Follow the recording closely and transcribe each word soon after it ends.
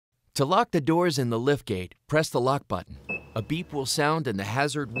To lock the doors in the liftgate, press the lock button. A beep will sound and the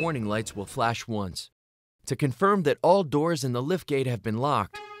hazard warning lights will flash once. To confirm that all doors in the liftgate have been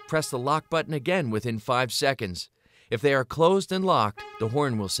locked, press the lock button again within 5 seconds. If they are closed and locked, the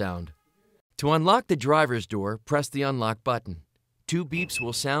horn will sound. To unlock the driver's door, press the unlock button. 2 beeps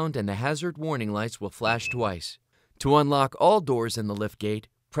will sound and the hazard warning lights will flash twice. To unlock all doors in the liftgate,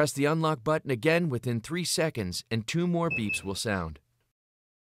 press the unlock button again within 3 seconds and 2 more beeps will sound.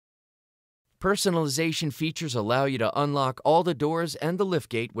 Personalization features allow you to unlock all the doors and the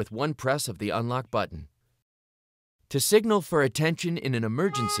liftgate with one press of the unlock button. To signal for attention in an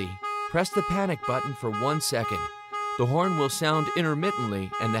emergency, press the panic button for 1 second. The horn will sound intermittently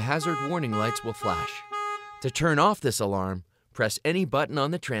and the hazard warning lights will flash. To turn off this alarm, press any button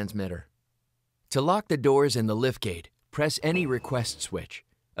on the transmitter. To lock the doors in the liftgate, press any request switch.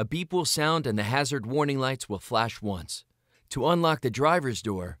 A beep will sound and the hazard warning lights will flash once. To unlock the driver's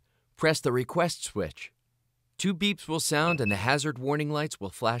door, press the request switch. 2 beeps will sound and the hazard warning lights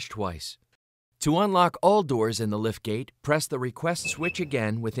will flash twice. To unlock all doors in the liftgate, press the request switch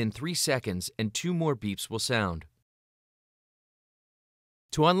again within 3 seconds and 2 more beeps will sound.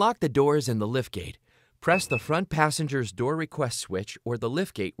 To unlock the doors in the liftgate, press the front passenger's door request switch or the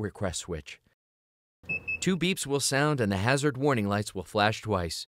liftgate request switch. 2 beeps will sound and the hazard warning lights will flash twice.